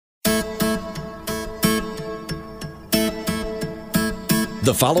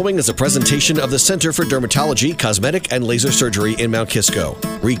The following is a presentation of the Center for Dermatology, Cosmetic, and Laser Surgery in Mount Kisco.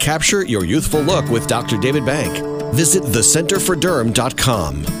 Recapture your youthful look with Dr. David Bank. Visit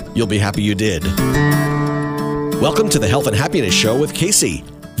thecenterforderm.com. You'll be happy you did. Welcome to the Health and Happiness Show with Casey.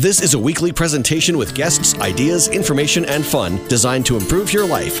 This is a weekly presentation with guests, ideas, information, and fun designed to improve your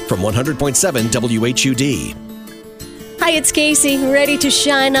life from 100.7 WHUD. Hi, it's Casey, ready to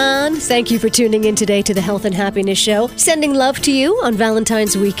shine on. Thank you for tuning in today to the Health and Happiness Show. Sending love to you on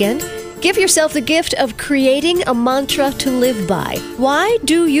Valentine's weekend. Give yourself the gift of creating a mantra to live by. Why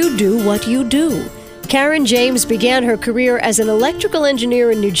do you do what you do? Karen James began her career as an electrical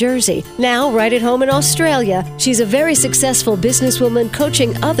engineer in New Jersey. Now, right at home in Australia, she's a very successful businesswoman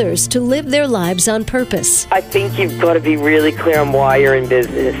coaching others to live their lives on purpose. I think you've got to be really clear on why you're in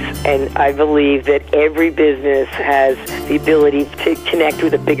business. And I believe that every business has the ability to connect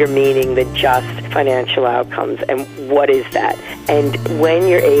with a bigger meaning than just financial outcomes. And what is that? And when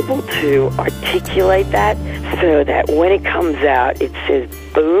you're able to articulate that so that when it comes out, it says,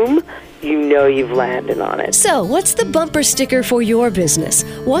 boom, you know you've landed on it. So, what's the bumper sticker for your business?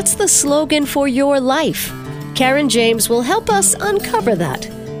 What's the slogan for your life? Karen James will help us uncover that.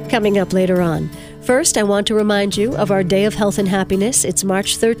 Coming up later on. First, I want to remind you of our Day of Health and Happiness. It's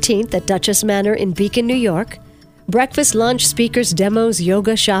March 13th at Duchess Manor in Beacon, New York. Breakfast, lunch, speakers, demos,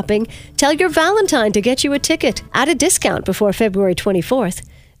 yoga, shopping. Tell your Valentine to get you a ticket at a discount before February 24th.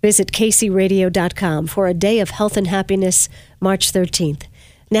 Visit kcradio.com for a Day of Health and Happiness, March 13th.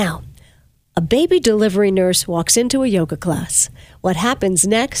 Now, a baby delivery nurse walks into a yoga class. What happens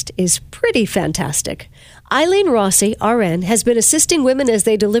next is pretty fantastic. Eileen Rossi, RN, has been assisting women as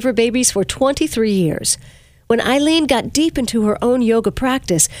they deliver babies for 23 years. When Eileen got deep into her own yoga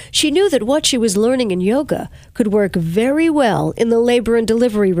practice, she knew that what she was learning in yoga could work very well in the labor and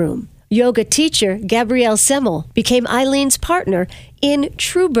delivery room. Yoga teacher Gabrielle Semmel became Eileen's partner in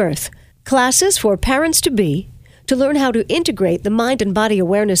True Birth, classes for parents-to-be, to learn how to integrate the mind and body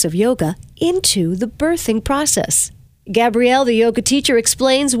awareness of yoga into the birthing process. Gabrielle, the yoga teacher,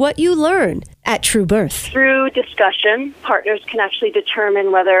 explains what you learn at True Birth. Through discussion, partners can actually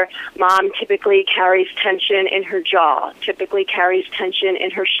determine whether mom typically carries tension in her jaw, typically carries tension in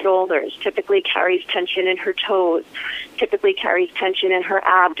her shoulders, typically carries tension in her toes, typically carries tension in her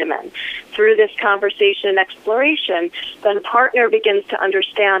abdomen. Through this conversation and exploration, then partner begins to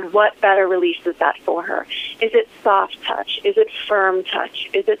understand what better releases that for her. Is it soft touch? Is it firm touch?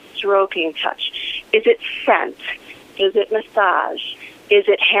 Is it stroking touch? Is it scent? Is it massage? Is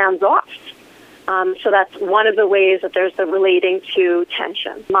it hands-off? So that's one of the ways that there's the relating to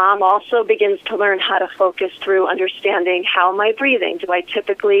tension. Mom also begins to learn how to focus through understanding, how am I breathing? Do I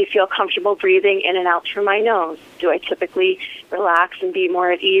typically feel comfortable breathing in and out through my nose? Do I typically relax and be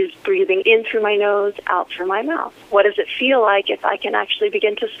more at ease breathing in through my nose, out through my mouth? What does it feel like if I can actually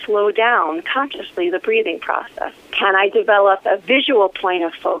begin to slow down consciously the breathing process? Can I develop a visual point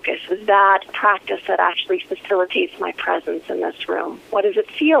of focus? Is that practice that actually facilitates my presence in this room? What does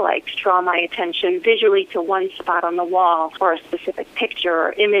it feel like to draw my attention visually to one spot on the wall or a specific picture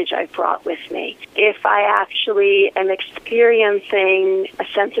or image I've brought with me? If I actually am experiencing a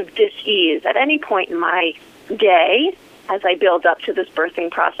sense of dis-ease at any point in my day, as I build up to this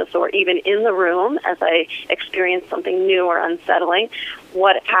birthing process, or even in the room as I experience something new or unsettling,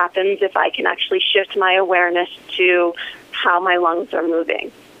 what happens if I can actually shift my awareness to how my lungs are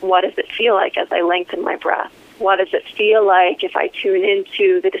moving? What does it feel like as I lengthen my breath? What does it feel like if I tune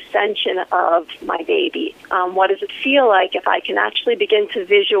into the descension of my baby? What does it feel like if I can actually begin to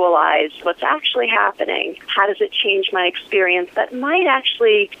visualize what's actually happening? How does it change my experience that might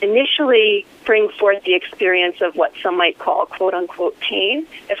actually initially bring forth the experience of what some might call quote-unquote pain?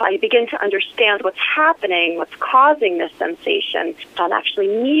 If I begin to understand what's happening, what's causing this sensation, and actually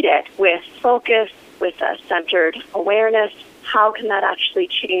meet it with focus, with a centered awareness, how can that actually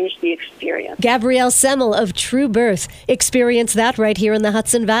change the experience? Gabrielle Semmel of True Birth experienced that right here in the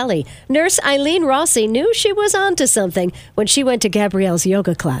Hudson Valley. Nurse Eileen Rossi knew she was onto something when she went to Gabrielle's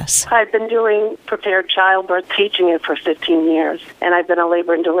yoga class. I've been doing prepared childbirth, teaching it for 15 years, and I've been a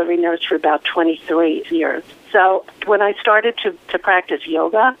labor and delivery nurse for about 23 years. So when I started to practice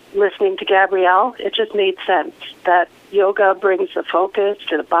yoga, listening to Gabrielle, it just made sense that yoga brings the focus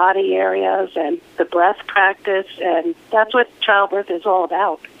to the body areas and the breath practice, and that's what childbirth is all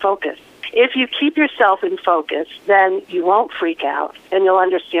about, focus. If you keep yourself in focus, then you won't freak out, and you'll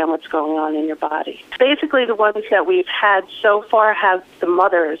understand what's going on in your body. Basically, the ones that we've had so far have the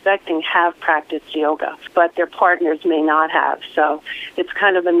mothers acting have practiced yoga, but their partners may not have, so it's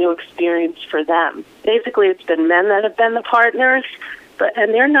kind of a new experience for them. Basically, it's been men that have been the partners,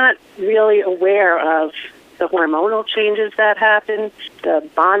 and they're not really aware of the hormonal changes that happen, the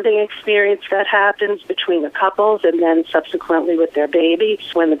bonding experience that happens between the couples and then subsequently with their baby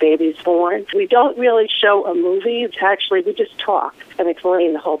when the baby's born. We don't really show a movie. Actually, we just talk and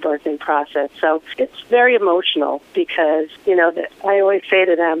explain the whole birthing process. So it's very emotional because, I always say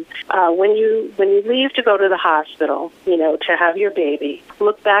to them, when you leave to go to the hospital, to have your baby,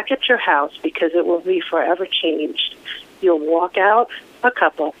 look back at your house because it will be forever changed. You'll walk out a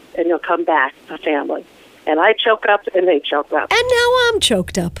couple and you'll come back a family. And I choke up and they choke up. And now I'm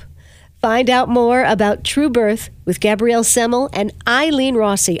choked up. Find out more about True Birth with Gabrielle Semmel and Eileen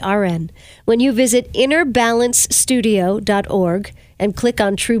Rossi, RN, when you visit innerbalancedstudio.org and click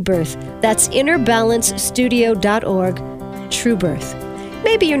on True Birth. That's innerbalancedstudio.org, True Birth.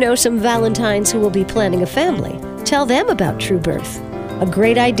 Maybe you know some Valentines who will be planning a family. Tell them about True Birth. A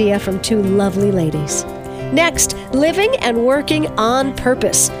great idea from two lovely ladies. Next, living and working on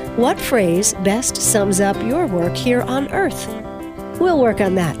purpose. What phrase best sums up your work here on Earth? We'll work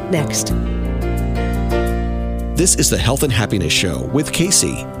on that next. This is the Health and Happiness Show with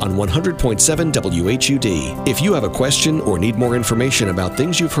Casey on 100.7 WHUD. If you have a question or need more information about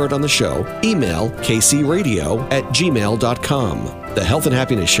things you've heard on the show, email kcradio@gmail.com. The Health and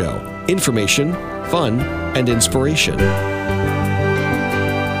Happiness Show. Information, fun, and inspiration.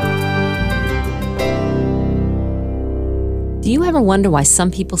 Do you ever wonder why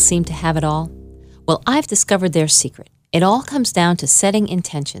some people seem to have it all? Well, I've discovered their secret. It all comes down to setting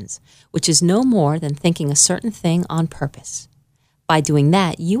intentions, which is no more than thinking a certain thing on purpose. By doing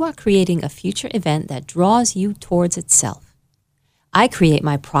that, you are creating a future event that draws you towards itself. I create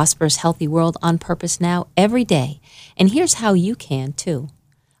my prosperous, healthy world on purpose now every day, and here's how you can too.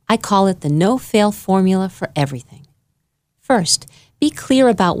 I call it the no-fail formula for everything. First, be clear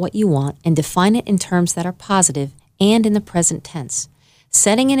about what you want and define it in terms that are positive and in the present tense.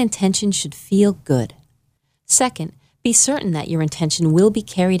 Setting an intention should feel good. Second, be certain that your intention will be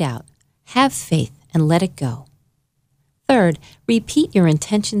carried out. Have faith and let it go. Third, repeat your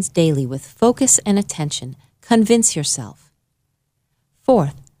intentions daily with focus and attention. Convince yourself.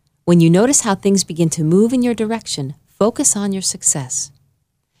 Fourth, when you notice how things begin to move in your direction, focus on your success.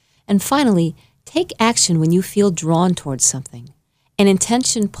 And finally, take action when you feel drawn towards something. An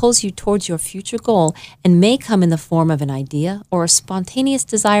intention pulls you towards your future goal and may come in the form of an idea or a spontaneous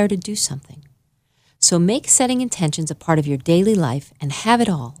desire to do something. So make setting intentions a part of your daily life and have it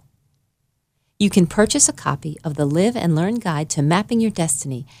all. You can purchase a copy of the Live and Learn Guide to Mapping Your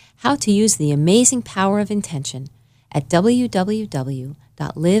Destiny, How to Use the Amazing Power of Intention at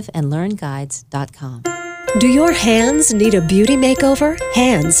www.liveandlearnguides.com. Do your hands need a beauty makeover?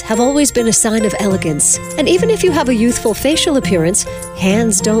 Hands have always been a sign of elegance. And even if you have a youthful facial appearance,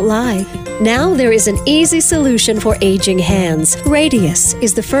 hands don't lie. Now there is an easy solution for aging hands. Radius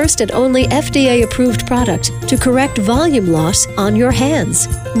is the first and only FDA-approved product to correct volume loss on your hands.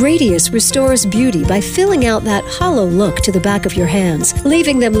 Radius restores beauty by filling out that hollow look to the back of your hands,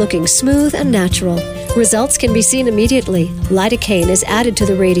 leaving them looking smooth and natural. Results can be seen immediately. Lidocaine is added to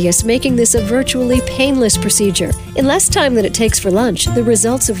the Radius, making this a virtually painless procedure. In less time than it takes for lunch, the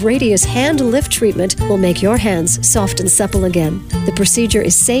results of Radius hand lift treatment will make your hands soft and supple again. The procedure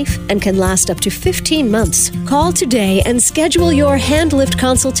is safe and can last up to 15 months. Call today and schedule your hand lift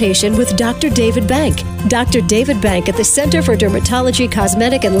consultation with Dr. David Bank. Dr. David Bank at the Center for Dermatology,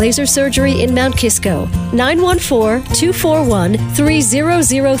 Cosmetic, and Laser Surgery in Mount Kisco.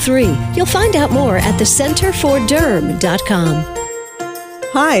 914-241-3003. You'll find out more at thecenterforderm.com.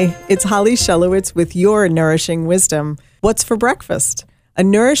 Hi, it's Holly Shelowitz with Your Nourishing Wisdom. What's for breakfast? A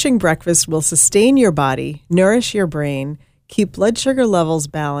nourishing breakfast will sustain your body, nourish your brain, keep blood sugar levels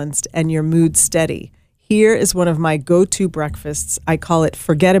balanced, and your mood steady. Here is one of my go-to breakfasts. I call it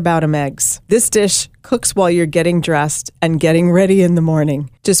Forget About 'em Eggs. This dish cooks while you're getting dressed and getting ready in the morning.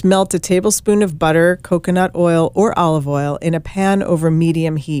 Just melt a tablespoon of butter, coconut oil, or olive oil in a pan over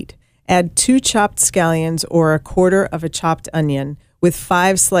medium heat. Add 2 chopped scallions or a quarter of a chopped onion with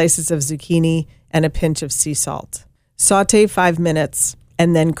 5 slices of zucchini and a pinch of sea salt. Saute 5 minutes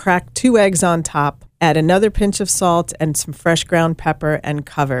and then crack 2 eggs on top. Add another pinch of salt and some fresh ground pepper and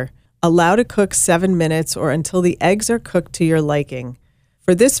cover. Allow to cook 7 minutes or until the eggs are cooked to your liking.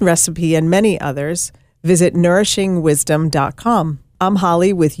 For this recipe and many others, visit nourishingwisdom.com. I'm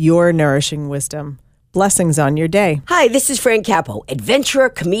Holly with Your Nourishing Wisdom. Blessings on your day. Hi, this is Fran Capo, adventurer,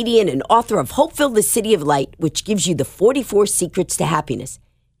 comedian, and author of Hopeville, the City of Light, which gives you the 44 secrets to happiness.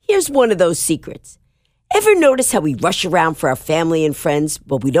 Here's one of those secrets. Ever notice how we rush around for our family and friends,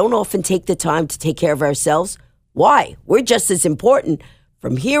 but we don't often take the time to take care of ourselves? Why? We're just as important.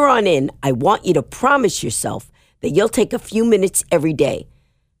 From here on in, I want you to promise yourself that you'll take a few minutes every day.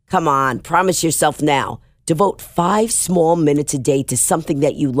 Come on, promise yourself now. Devote 5 small minutes a day to something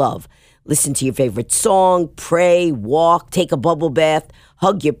that you love. Listen to your favorite song, pray, walk, take a bubble bath,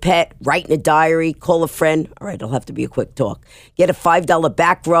 hug your pet, write in a diary, call a friend. All right, it'll have to be a quick talk. Get a $5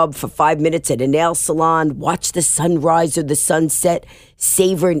 back rub for 5 minutes at a nail salon. Watch the sunrise or the sunset.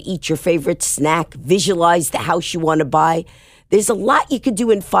 Savor and eat your favorite snack. Visualize the house you want to buy. There's a lot you could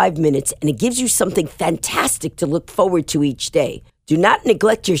do in 5 minutes, and it gives you something fantastic to look forward to each day. Do not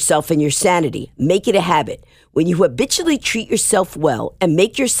neglect yourself and your sanity. Make it a habit. When you habitually treat yourself well and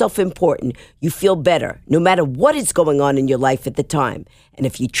make yourself important, you feel better, no matter what is going on in your life at the time. And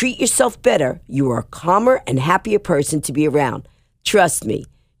if you treat yourself better, you are a calmer and happier person to be around. Trust me,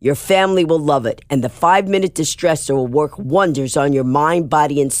 your family will love it, and the 5-minute distressor will work wonders on your mind,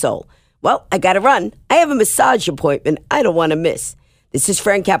 body, and soul. Well, I gotta run. I have a massage appointment I don't want to miss. This is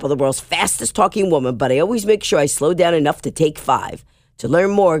Fran Capo, the world's fastest talking woman, but I always make sure I slow down enough to take 5. To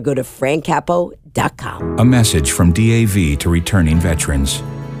learn more, go to francapo.com. A message from DAV to returning veterans.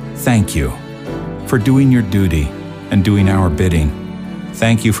 Thank you for doing your duty and doing our bidding.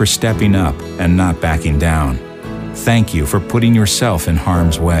 Thank you for stepping up and not backing down. Thank you for putting yourself in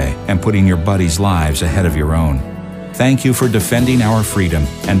harm's way and putting your buddies' lives ahead of your own. Thank you for defending our freedom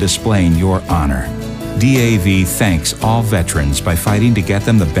and displaying your honor. DAV thanks all veterans by fighting to get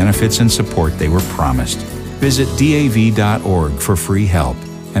them the benefits and support they were promised. Visit DAV.org for free help.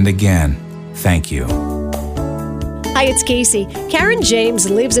 And again, thank you. Hi, it's Casey. Karen James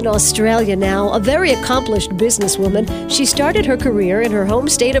lives in Australia now, a very accomplished businesswoman. She started her career in her home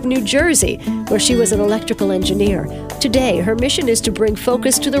state of New Jersey, where she was an electrical engineer. Today, her mission is to bring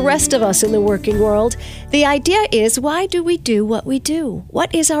focus to the rest of us in the working world. The idea is, why do we do what we do?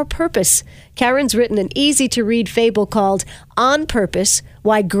 What is our purpose? Karen's written an easy-to-read fable called On Purpose,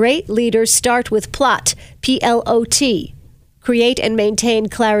 Why Great Leaders Start with Plot, P-L-O-T. Create and maintain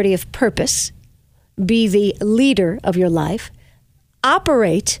clarity of purpose. Be the leader of your life,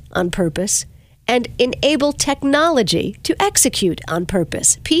 operate on purpose, and enable technology to execute on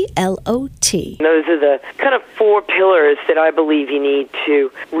purpose. P-L-O-T. Those are the kind of 4 pillars that I believe you need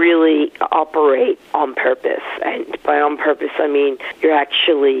to really operate on purpose. And by on purpose, I mean you're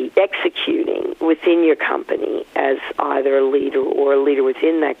actually executing within your company as either a leader or a leader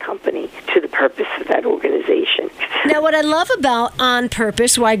within that company to the purpose of that organization. Now, what I love about On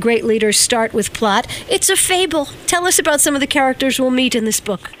Purpose, Why Great Leaders Start with Plot, it's a fable. Tell us about some of the characters we'll meet in this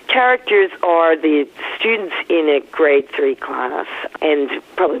book. Characters are the students in a grade 3 class, and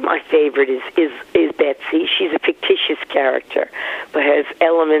probably my favorite is Betsy. She's a fictitious character, but has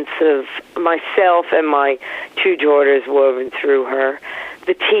elements of myself and my 2 daughters woven through her.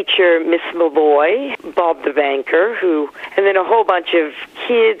 The teacher, Miss Malloy, Bob the banker, and then a whole bunch of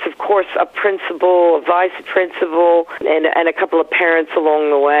kids, of course, a principal, a vice principal, and a couple of parents along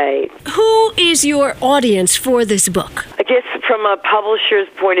the way. Who is your audience for this book? I guess from a publisher's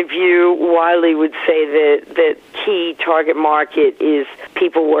point of view, Wiley would say that the key target market is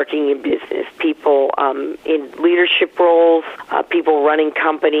people working in business, people in leadership roles, people running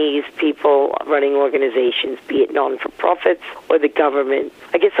companies, people running organizations, be it non-for-profits or the government.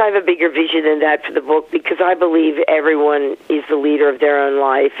 I guess I have a bigger vision than that for the book because I believe everyone is the leader of their own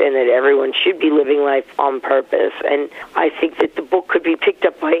life and that everyone should be living life on purpose. And I think that the book could be picked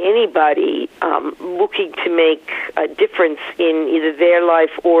up by anybody looking to make a difference in either their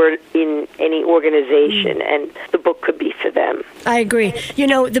life or in any organization, and the book could be for them. I agree. You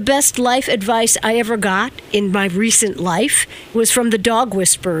know, the best life advice I ever got in my recent life was from the dog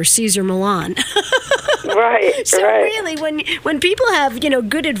whisperer, Cesar Millan. Right. So really, when people have,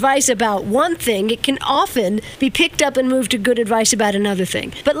 good advice about one thing, it can often be picked up and moved to good advice about another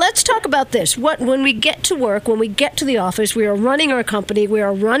thing. But let's talk about this. When we get to work, when we get to the office, we are running our company, we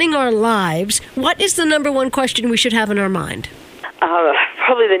are running our lives. What is the number one question we should have in our mind?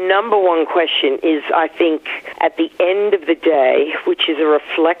 Probably the number one question is, I think, at the end of the day, which is a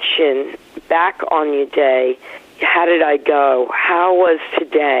reflection back on your day, how did I go? How was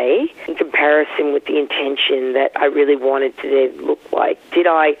today in comparison with the intention that I really wanted today to look like? Did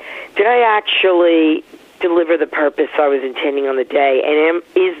I actually deliver the purpose I was intending on the day? And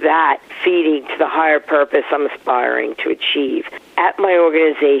is that feeding to the higher purpose I'm aspiring to achieve at my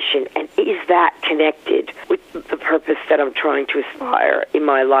organization? And is that connected with the purpose that I'm trying to aspire in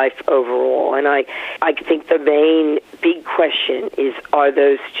my life overall? And I think the main big question is, are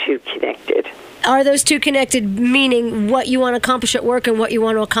those 2 connected? Are those 2 connected, meaning what you want to accomplish at work and what you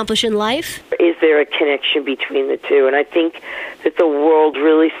want to accomplish in life? Is there a connection between the 2? And I think that the world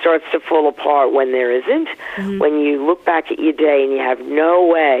really starts to fall apart when there isn't. Mm-hmm. When you look back at your day and you have no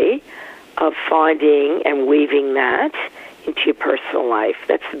way of finding and weaving that into your personal life.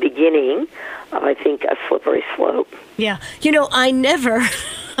 That's the beginning of, I think, a slippery slope. Yeah.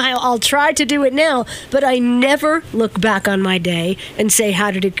 I'll try to do it now, but I never look back on my day and say,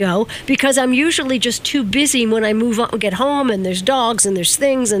 how did it go? Because I'm usually just too busy when I move on, get home, and there's dogs and there's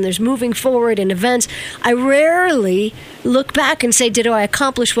things and there's moving forward and events. I rarely look back and say, did I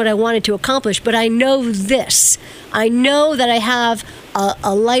accomplish what I wanted to accomplish? But I know this. I know that I have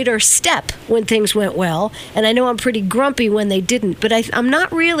a lighter step when things went well, and I know I'm pretty grumpy when they didn't. But I'm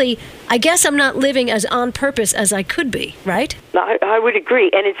not really, I guess I'm not living as on purpose as I could be, right? I would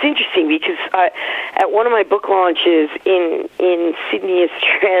agree. And it's interesting because at one of my book launches in Sydney,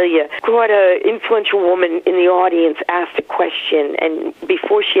 Australia, quite an influential woman in the audience asked a question. And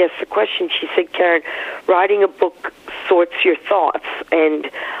before she asked the question, she said, Karen, writing a book sorts your thoughts. And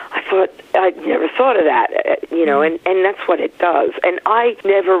I thought, I'd never thought of that, and that's what it does. And I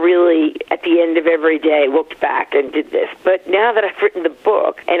never really, at the end of every day, looked back and did this. But now that I've written the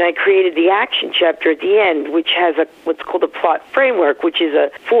book and I created the action chapter at the end, which has what's called a plot framework, which is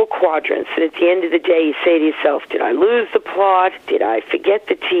 4 quadrants. And at the end of the day, you say to yourself, did I lose the plot? Did I forget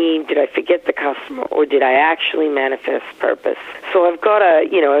the team? Did I forget the customer? Or did I actually manifest purpose? So I've got as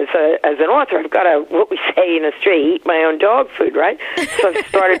an author, I've got to, what we say in Australia, eat my own dog food, right? So I've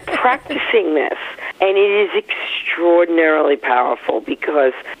started practicing this. And it is extraordinarily powerful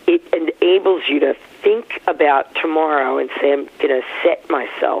because it enables you to think about tomorrow and say, I'm going to set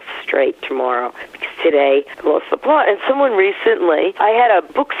myself straight tomorrow because today I lost the plot. And someone recently, I had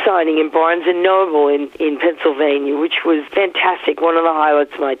a book signing in Barnes & Noble in Pennsylvania, which was fantastic, one of the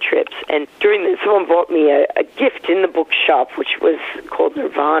highlights of my trips. And during this, someone bought me a gift in the bookshop, which was called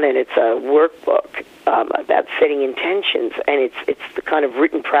Nirvana, and it's a workbook about setting intentions. And it's the kind of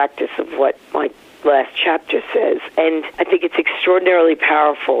written practice of what my last chapter says. And I think it's extraordinarily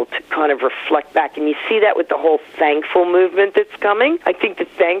powerful to kind of reflect back. And you see that with the whole thankful movement that's coming. I think the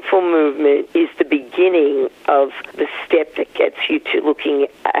thankful movement is the beginning of the step that gets you to looking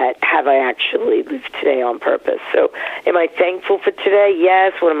at, have I actually lived today on purpose? So am I thankful for today?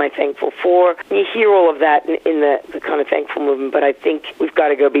 Yes. What am I thankful for? And you hear all of that in the kind of thankful movement, but I think we've got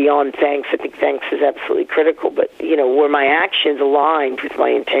to go beyond thanks. I think thanks is absolutely critical, but, were my actions aligned with my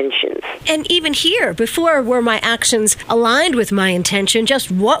intentions? And even here, before, were my actions aligned with my intention?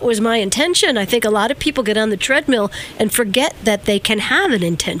 Just what was my intention? I think a lot of people get on the treadmill and forget that they can have an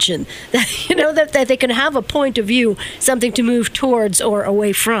intention, that they can have a point of view, something to move towards or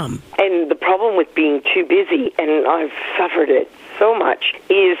away from. And the problem with being too busy, and I've suffered it so much,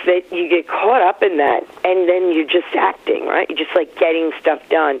 is that you get caught up in that, and then you're just acting, right? You're just like getting stuff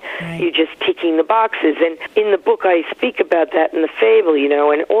done. Right. You're just ticking the boxes. And in the book, I speak about that in the fable,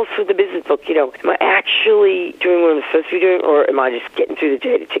 and also the business book. Am I actually doing what I'm supposed to be doing, or am I just getting through the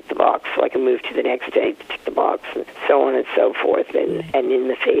day to tick the box so I can move to the next day to tick the box, and so on and so forth? And in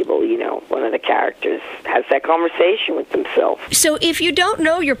the fable, one of the characters has that conversation with themselves. So if you don't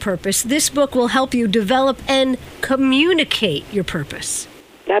know your purpose, this book will help you develop and communicate your purpose.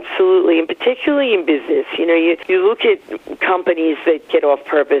 Absolutely, and particularly in business. You look at companies that get off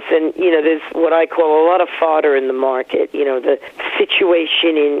purpose, and, there's what I call a lot of fodder in the market. The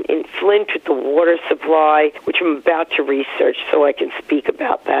situation in Flint with the water supply, which I'm about to research so I can speak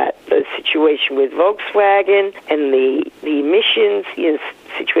about that. The situation with Volkswagen and the emissions,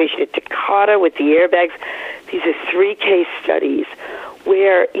 situation at Takata with the airbags. These are 3 case studies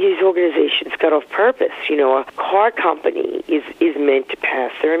where these organizations got off purpose. A car company is meant to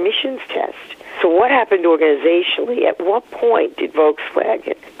pass their emissions test. So what happened organizationally? At what point did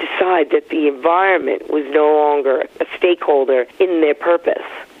Volkswagen decide that the environment was no longer a stakeholder in their purpose?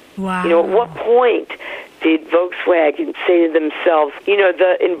 Wow. At what point did Volkswagen say to themselves,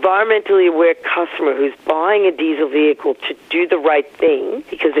 the environmentally aware customer who's buying a diesel vehicle to do the right thing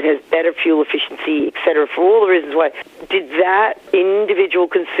because it has better fuel efficiency, et cetera, for all the reasons why, did that individual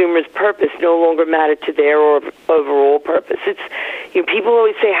consumer's purpose no longer matter to their overall purpose? It's, people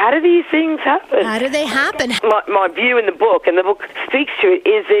always say, how do these things happen? How do they happen? My view in the book, and the book speaks to it,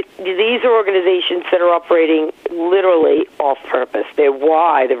 is that these are organizations that are operating literally off purpose. Their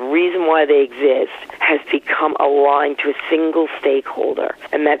why, the reason why they exist, has become aligned to a single stakeholder.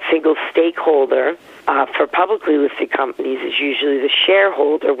 And that single stakeholder, for publicly listed companies, is usually the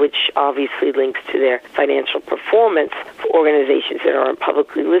shareholder, which obviously links to their financial performance. For organizations that aren't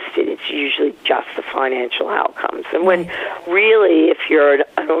publicly listed, it's usually just the financial outcomes. And when really, if you're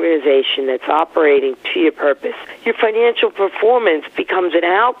an organization that's operating to your purpose, your financial performance becomes an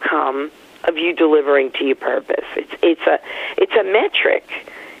outcome of you delivering to your purpose. It's a metric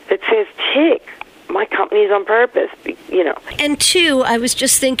that says, tick, my company's on purpose, you know. And two, I was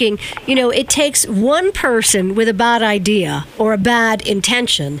just thinking, it takes one person with a bad idea or a bad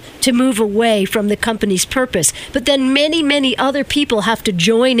intention to move away from the company's purpose. But then many, many other people have to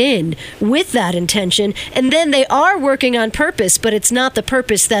join in with that intention. And then they are working on purpose, but it's not the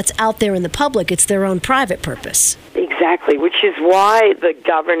purpose that's out there in the public. It's their own private purpose. Exactly, which is why the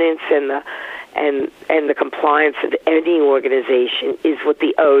governance and the compliance of any organization is what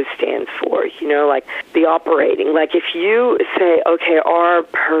the O stands for, like the operating. Like if you say, okay, our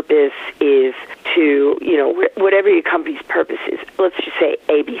purpose is to, whatever your company's purpose is, let's just say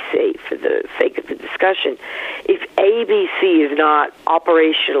ABC for the sake of the discussion. If ABC is not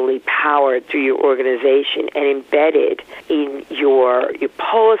operationally powered through your organization and embedded in your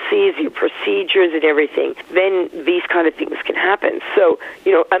policies, your procedures and everything, then these kind of things can happen. So,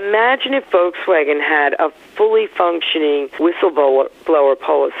 imagine if Volkswagen had a fully functioning whistleblower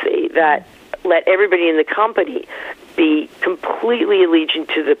policy that let everybody in the company be completely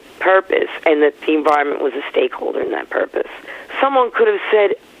allegiant to the purpose and that the environment was a stakeholder in that purpose. Someone could have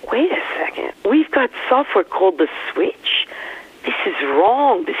said, wait a second, we've got software called the Switch. This is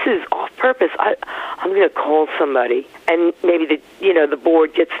wrong. This is off purpose. I'm going to call somebody, and maybe the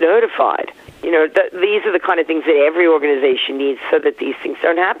board gets notified. These are the kind of things that every organization needs so that these things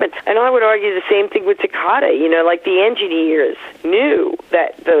don't happen. And I would argue the same thing with Takata. Like the engineers knew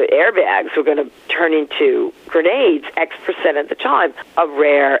that the airbags were going to turn into grenades X% of the time, a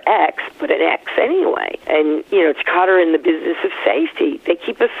rare X, but an X anyway. And, Takata are in the business of safety. They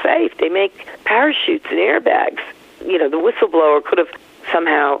keep us safe. They make parachutes and airbags. The whistleblower could have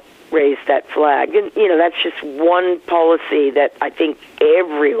somehow raised that flag. And, that's just one policy that I think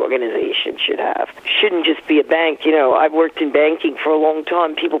every organization should have. Shouldn't just be a bank. I've worked in banking for a long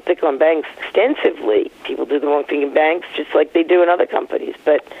time. People pick on banks extensively. People do the wrong thing in banks just like they do in other companies.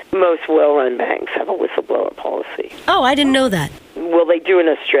 But most well-run banks have a whistleblower policy. Oh, I didn't know that. Well, they do in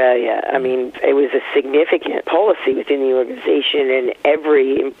Australia. I mean, it was a significant policy within the organization, and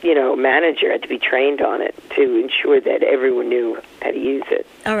every, manager had to be trained on it to ensure that everyone knew how to use it.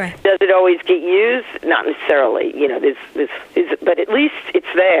 All right. Does it always get used? Not necessarily. But at least it's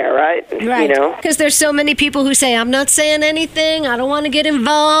there, right? Right. Because there's so many people who say, I'm not saying anything. I don't want to get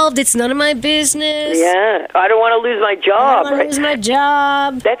involved. It's none of my business. Yeah. I don't want to lose my job. I don't want to lose my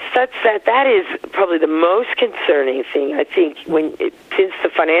job. That is probably the most concerning thing, I think, since the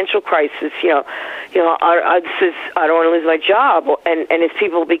financial crisis, I don't want to lose my job. And as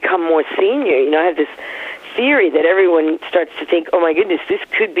people become more senior, I have this theory that everyone starts to think, oh my goodness, this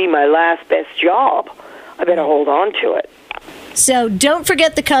could be my last best job. I better hold on to it. So don't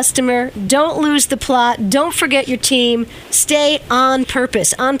forget the customer. Don't lose the plot. Don't forget your team. Stay on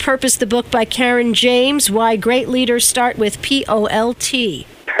purpose. On Purpose, the book by Karen James, Why Great Leaders Start with POLT.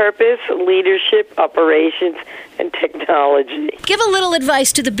 Purpose, leadership, operations, and technology. Give a little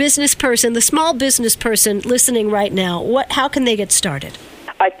advice to the business person, the small business person listening right now. How can they get started?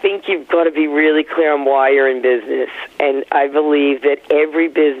 I think you've got to be really clear on why you're in business. And I believe that every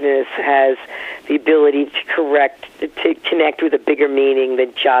business has the ability to connect with a bigger meaning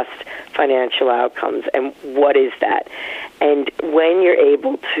than just financial outcomes. And what is that? And when you're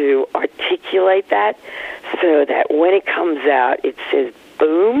able to articulate that so that when it comes out, it says,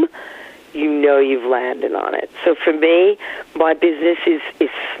 boom, you've landed on it. So for me, my business is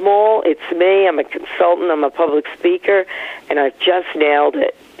small. It's me. I'm a consultant. I'm a public speaker. And I've just nailed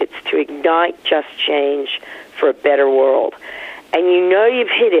it. It's to ignite just change for a better world. And you've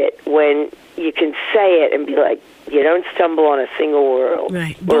hit it when you can say it and be like, you don't stumble on a single word.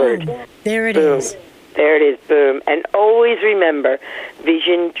 Boom. There it is. There it is. Boom. And always remember,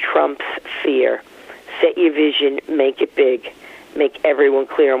 vision trumps fear. Set your vision. Make it big. Make everyone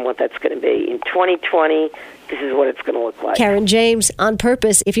clear on what that's going to be. In 2020, this is what it's going to look like. Karen James, On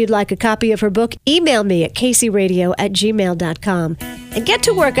Purpose. If you'd like a copy of her book, email me at kcradio@gmail.com and get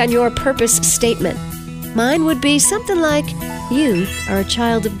to work on your purpose statement. Mine would be something like, you are a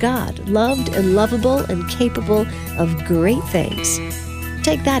child of God, loved and lovable and capable of great things.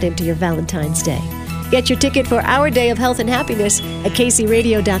 Take that into your Valentine's Day. Get your ticket for Our Day of Health and Happiness at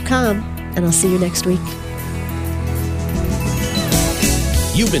kcradio.com, and I'll see you next week.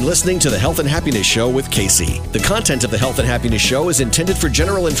 You've been listening to the Health and Happiness Show with Casey. The content of the Health and Happiness Show is intended for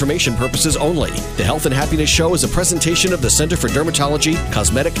general information purposes only. The Health and Happiness Show is a presentation of the Center for Dermatology,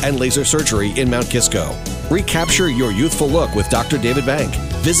 Cosmetic, and Laser Surgery in Mount Kisco. Recapture your youthful look with Dr. David Bank.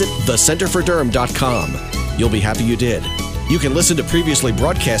 Visit thecenterforderm.com. You'll be happy you did. You can listen to previously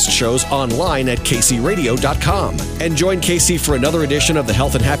broadcast shows online at kcradio.com. And join Casey for another edition of the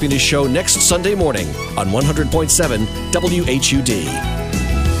Health and Happiness Show next Sunday morning on 100.7 WHUD.